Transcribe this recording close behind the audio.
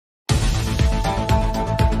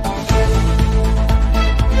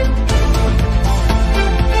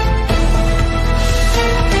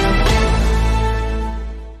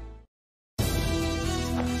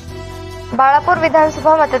बाळापूर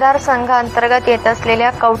विधानसभा मतदारसंघांतर्गत येत असलेल्या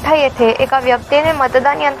कवठा येथे एका व्यक्तीने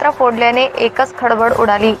मतदान यंत्र फोडल्याने एकच खळबळ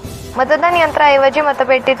उडाली। मतदान यंत्राऐवजी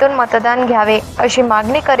मतपेटीतून मतदान घ्यावे अशी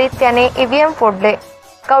मागणी करीत त्याने ईव्हीएम फोडले।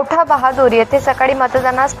 कवठा बहादूर येथे सकाळी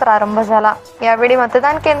मतदानास प्रारंभ झाला। यावेळी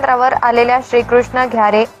मतदान केंद्रावर आलेल्या श्रीकृष्ण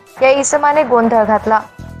घ्यारे या इसमाने गोंधळ घातला।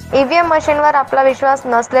 ईव्हीएम मशीनवर आपला विश्वास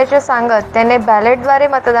नसल्याचे सांगत त्याने बॅलेटद्वारे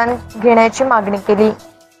मतदान घेण्याची मागणी केली।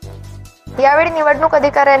 यावेळी निवडणूक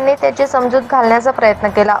अधिकाऱ्यांनी त्याची समजूत घालण्याचा प्रयत्न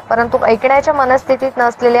केला, परंतु ऐकण्याच्या मनस्थितीत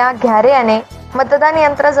नसलेल्या घ्यारे याने मतदान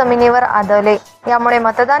यंत्र जमिनीवर आदळले। यामुळे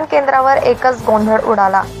मतदान केंद्रावर एकच गोंधळ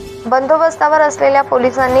उडाला। बंदोबस्तावर असलेल्या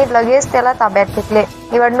पोलिसांनी लगेच त्याला ताब्यात घेतले।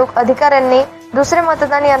 निवडणूक अधिकाऱ्यांनी दुसरे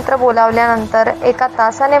मतदान यंत्र बोलावल्यानंतर 1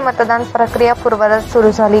 तासाने मतदान प्रक्रिया पूर्ववत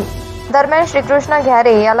सुरू झाली। दरम्यान श्रीकृष्ण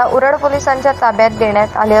घ्यारे याला उरळ पोलिसांच्या ताब्यात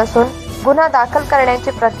देण्यात आले असून गुन्हा दाखल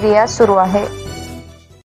करण्याची प्रक्रिया सुरू आहे।